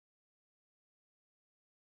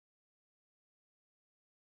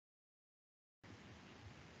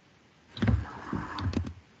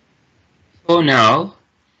now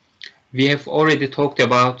we have already talked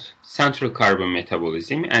about central carbon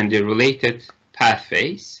metabolism and the related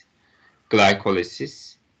pathways,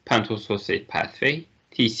 glycolysis, pentose phosphate pathway,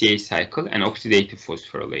 TCA cycle, and oxidative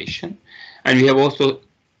phosphorylation. And we have also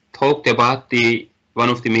talked about one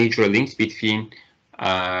of the major links between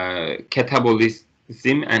catabolism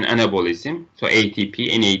and anabolism, so ATP,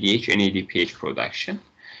 NADH, NADPH production.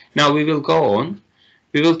 Now we will go on.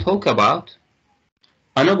 We will talk about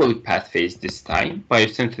anabolic pathways this time,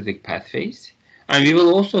 biosynthetic pathways, and we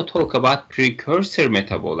will also talk about precursor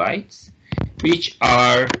metabolites, which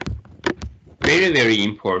are very, very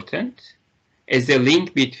important as a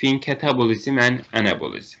link between catabolism and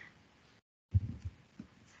anabolism.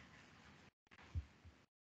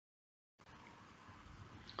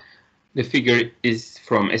 The figure is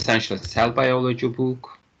from Essential Cell Biology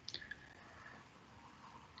book.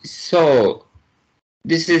 So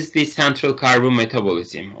this is the central carbon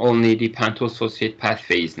metabolism. Only the pentose phosphate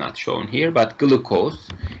pathway is not shown here, but glucose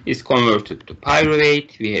is converted to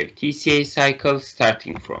pyruvate. We have TCA cycles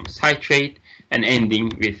starting from citrate and ending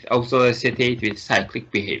with oxaloacetate with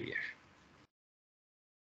cyclic behavior.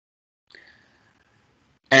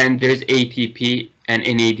 And there's ATP and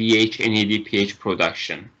NADH, NADPH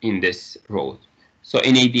production in this road. So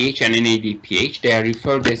NADH and NADPH, they are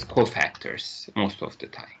referred as cofactors most of the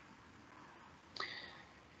time.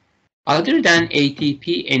 Other than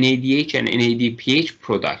ATP, NADH, and NADPH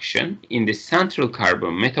production in the central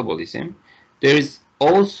carbon metabolism, there is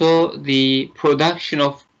also the production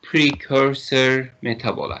of precursor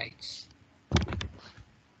metabolites.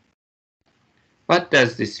 What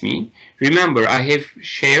does this mean? Remember, I have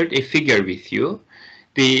shared a figure with you.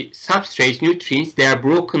 The substrate nutrients, they are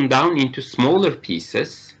broken down into smaller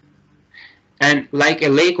pieces. And like a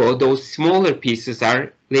Lego, those smaller pieces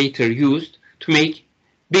are later used to make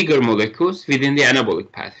bigger molecules within the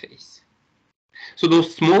anabolic pathways. So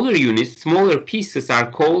those smaller units, smaller pieces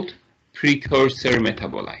are called precursor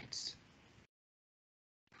metabolites.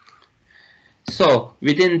 So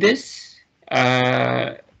within this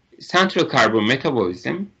central carbon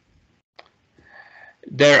metabolism,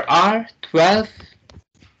 there are 12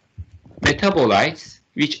 metabolites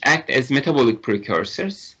which act as metabolic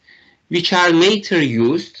precursors, which are later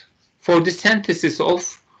used for the synthesis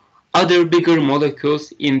of other bigger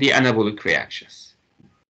molecules in the anabolic reactions.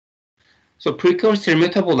 So precursor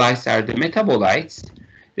metabolites are the metabolites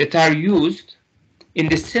that are used in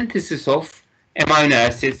the synthesis of amino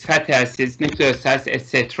acids, fatty acids, nucleosides,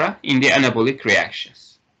 etc. in the anabolic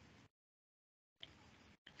reactions.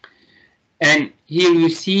 And here you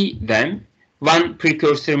see them. One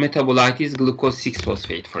precursor metabolite is glucose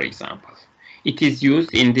 6-phosphate, for example. It is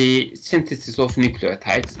used in the synthesis of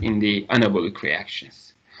nucleotides in the anabolic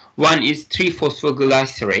reactions. One is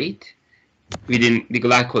 3-phosphoglycerate within the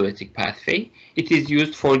glycolytic pathway. It is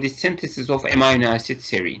used for the synthesis of amino acid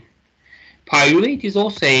serine. Pyruvate is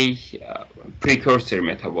also a precursor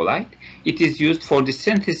metabolite. It is used for the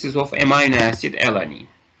synthesis of amino acid alanine.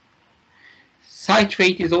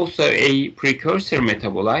 Citrate is also a precursor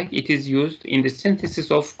metabolite. It is used in the synthesis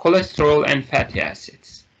of cholesterol and fatty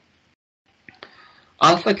acids.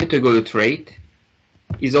 Alpha-ketoglutarate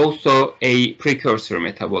is also a precursor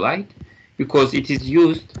metabolite because it is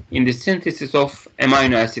used in the synthesis of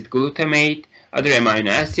amino acid glutamate, other amino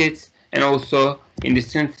acids, and also in the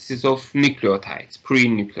synthesis of nucleotides,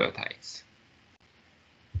 purine nucleotides.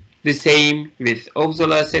 The same with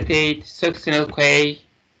oxaloacetate, succinyl-CoA,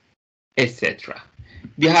 etc.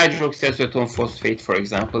 Dihydroxyacetone phosphate, for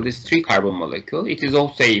example, this 3-carbon molecule, it is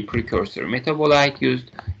also a precursor metabolite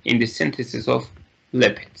used in the synthesis of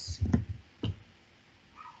lipids.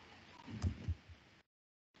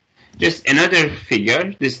 Just another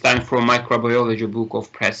figure, this time from microbiology book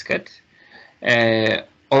of Prescott,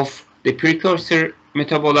 of the precursor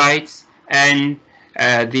metabolites and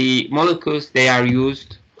the molecules they are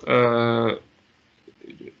used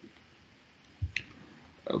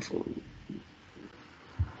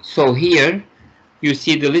so here you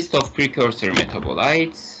see the list of precursor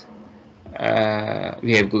metabolites.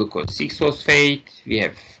 We have glucose 6-phosphate, we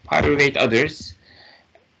have pyruvate, others.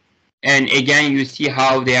 And again, you see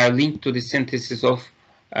how they are linked to the synthesis of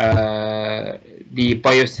the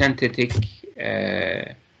biosynthetic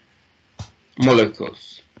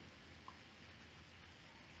molecules.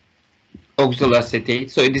 Oxaloacetate,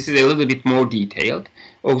 so this is a little bit more detailed.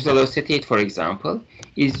 Oxaloacetate, for example,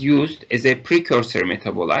 is used as a precursor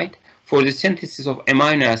metabolite for the synthesis of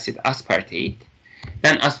amino acid aspartate.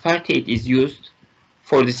 Then aspartate is used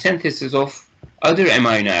for the synthesis of other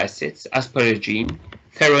amino acids, asparagine,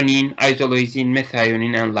 threonine, isoleucine,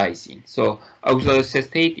 methionine, and lysine. So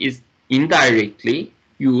oxaloacetate is indirectly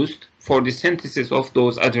used for the synthesis of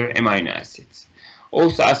those other amino acids.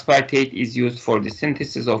 Also, aspartate is used for the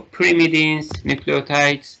synthesis of pyrimidines,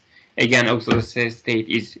 nucleotides. Again, oxaloacetate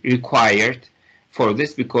is required for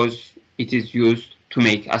this because it is used to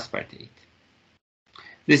make aspartate.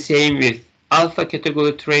 The same with alpha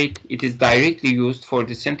ketoglutarate. It is directly used for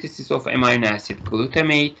the synthesis of amino acid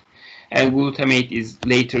glutamate, and glutamate is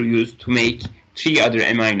later used to make 3 other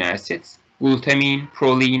amino acids: glutamine,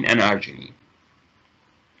 proline, and arginine.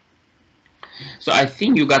 So I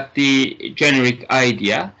think you got the generic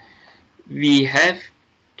idea. We have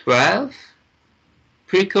 12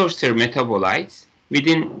 precursor metabolites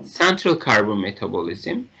within central carbon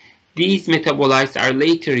metabolism. These metabolites are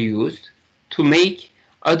later used to make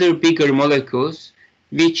other bigger molecules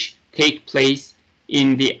which take place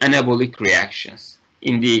in the anabolic reactions,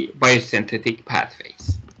 in the biosynthetic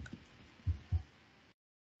pathways.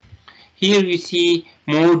 Here you see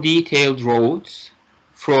more detailed roads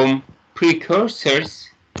from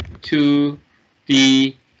precursors to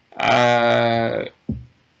the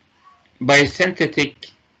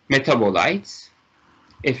biosynthetic metabolites,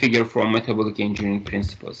 a figure from Metabolic Engineering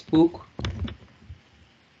Principles book.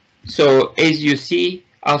 So as you see,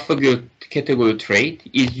 alpha ketoglutarate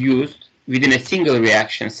is used within a single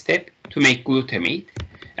reaction step to make glutamate,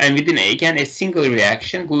 and within again a single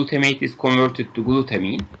reaction, glutamate is converted to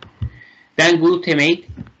glutamine. Then glutamate,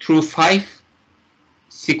 through 5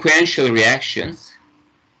 sequential reactions,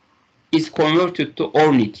 is converted to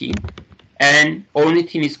ornithine, and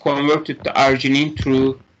ornithine is converted to arginine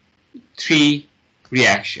through 3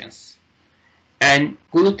 reactions. And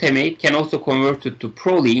glutamate can also convert it to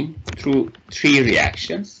proline through 3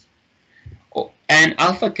 reactions. And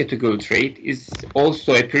alpha ketoglutarate is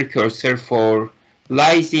also a precursor for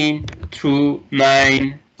lysine through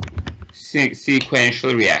 9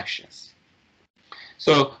 sequential reactions.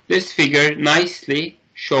 So this figure nicely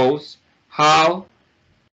shows how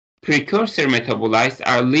precursor metabolites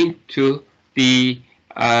are linked to the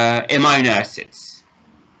amino acids.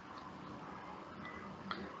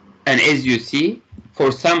 And as you see,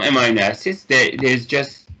 for some amino acids, there's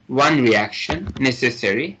just one reaction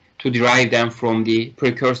necessary to derive them from the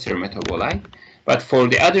precursor metabolite. But for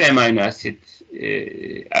the other amino acids,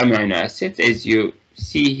 as you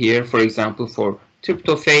see here, for example, for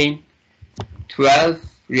tryptophan, 12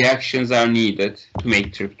 reactions are needed to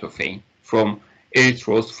make tryptophan from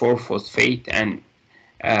erythrose 4-phosphate and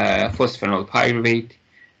phosphenol pyruvate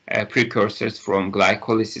precursors from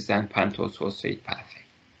glycolysis and pentose phosphate pathway.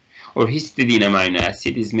 Or histidine amino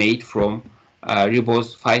acid is made from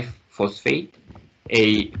ribose 5-phosphate,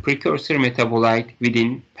 a precursor metabolite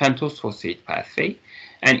within pentose phosphate pathway,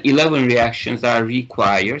 and 11 reactions are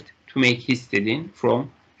required to make histidine from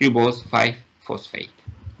ribose 5-phosphate.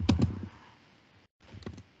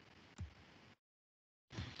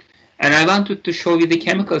 And I wanted to show you the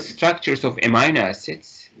chemical structures of amino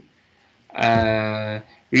acids.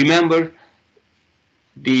 Remember,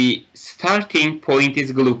 the starting point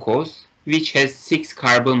is glucose, which has 6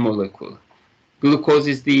 carbon molecules. Glucose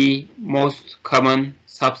is the most common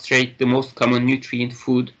substrate, the most common nutrient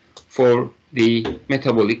food for the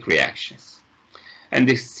metabolic reactions. And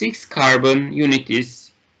the 6 carbon unit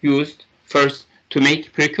is used first to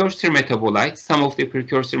make precursor metabolites. Some of the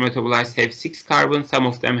precursor metabolites have 6 carbons, some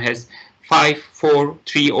of them has 5, 4,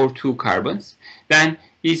 3, or 2 carbons. Then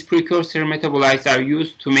these precursor metabolites are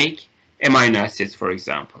used to make amino acids, for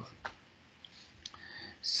example.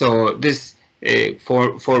 So this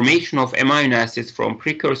for formation of amino acids from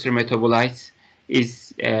precursor metabolites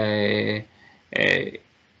is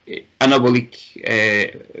anabolic,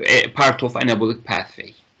 part of anabolic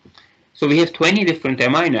pathway. So we have 20 different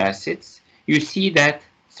amino acids. You see that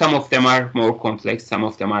some of them are more complex, some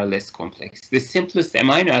of them are less complex. The simplest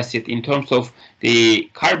amino acid in terms of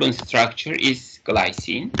the carbon structure is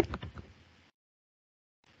glycine.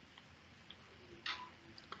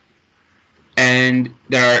 And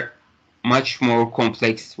there are much more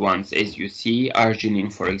complex ones, as you see.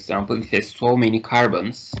 Arginine, for example, it has so many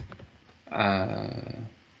carbons. And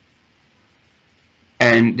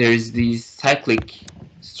there's these cyclic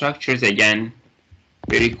structures, again,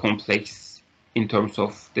 very complex in terms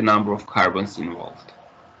of the number of carbons involved.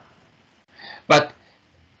 But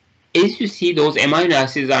as you see, those amino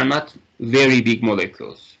acids are not very big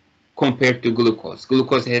molecules compared to glucose.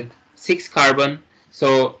 Glucose had 6 carbon.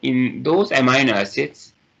 So in those amino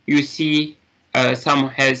acids, you see some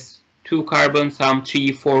has 2 carbons, some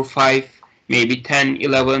 3, 4, 5, maybe 10,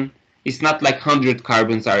 11. It's not like 100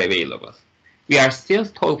 carbons are available. We are still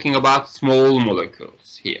talking about small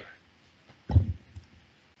molecules here.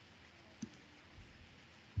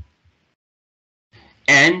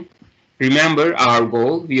 And Remember our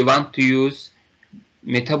goal, we want to use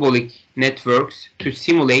metabolic networks to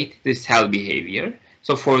simulate the cell behavior.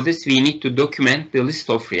 So for this, we need to document the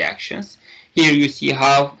list of reactions. Here you see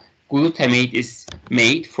how glutamate is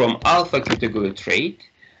made from alpha-ketoglutarate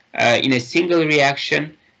in a single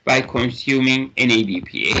reaction by consuming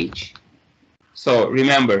NADPH. So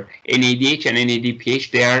remember, NADH and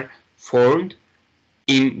NADPH, they are formed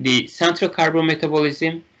in the central carbon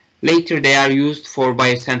metabolism. Later, they are used for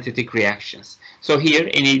biosynthetic reactions. So here,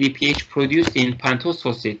 NADPH produced in pentose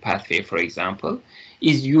phosphate pathway, for example,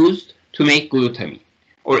 is used to make glutamine.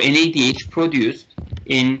 Or NADH produced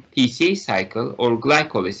in TCA cycle or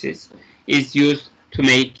glycolysis is used to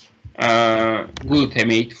make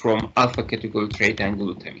glutamate from alpha-ketoglutarate and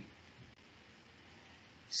glutamine.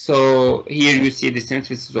 So here you see the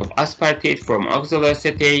synthesis of aspartate from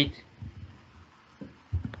oxaloacetate,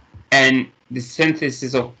 and the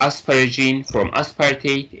synthesis of asparagine from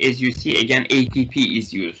aspartate. As you see, again, ATP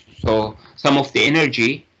is used. So some of the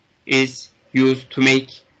energy is used to make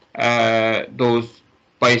those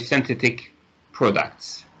biosynthetic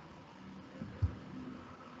products.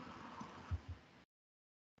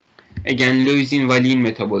 Again, leucine-valine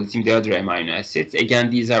metabolism, the other amino acids. Again,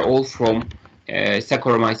 these are all from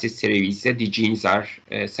Saccharomyces cerevisiae. The genes are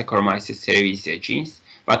Saccharomyces cerevisiae genes,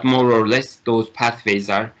 but more or less those pathways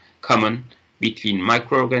are common between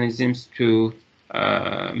microorganisms to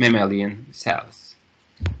mammalian cells.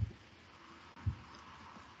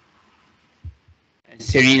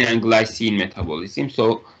 Serine and glycine metabolism.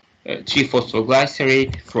 So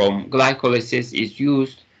 3-phosphoglycerate from glycolysis is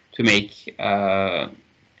used to make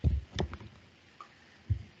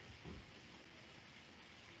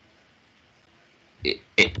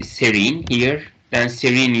serine here. Then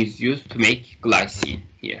serine is used to make glycine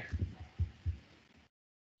here.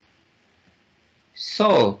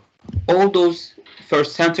 So all those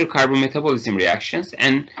first central carbon metabolism reactions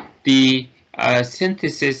and the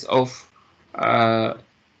synthesis of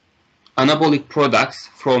anabolic products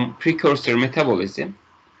from precursor metabolism,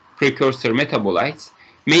 precursor metabolites,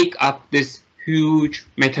 make up this huge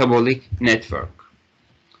metabolic network.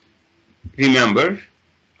 Remember,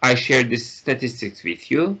 I shared this statistics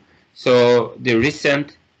with you. So the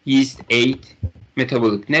recent yeast 8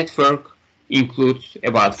 metabolic network includes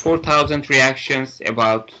about 4,000 reactions,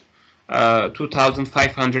 about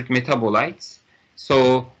 2,500 metabolites.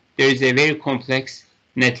 So there is a very complex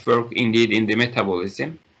network indeed in the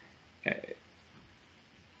metabolism.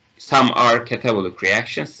 Some are catabolic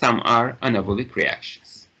reactions, some are anabolic reactions.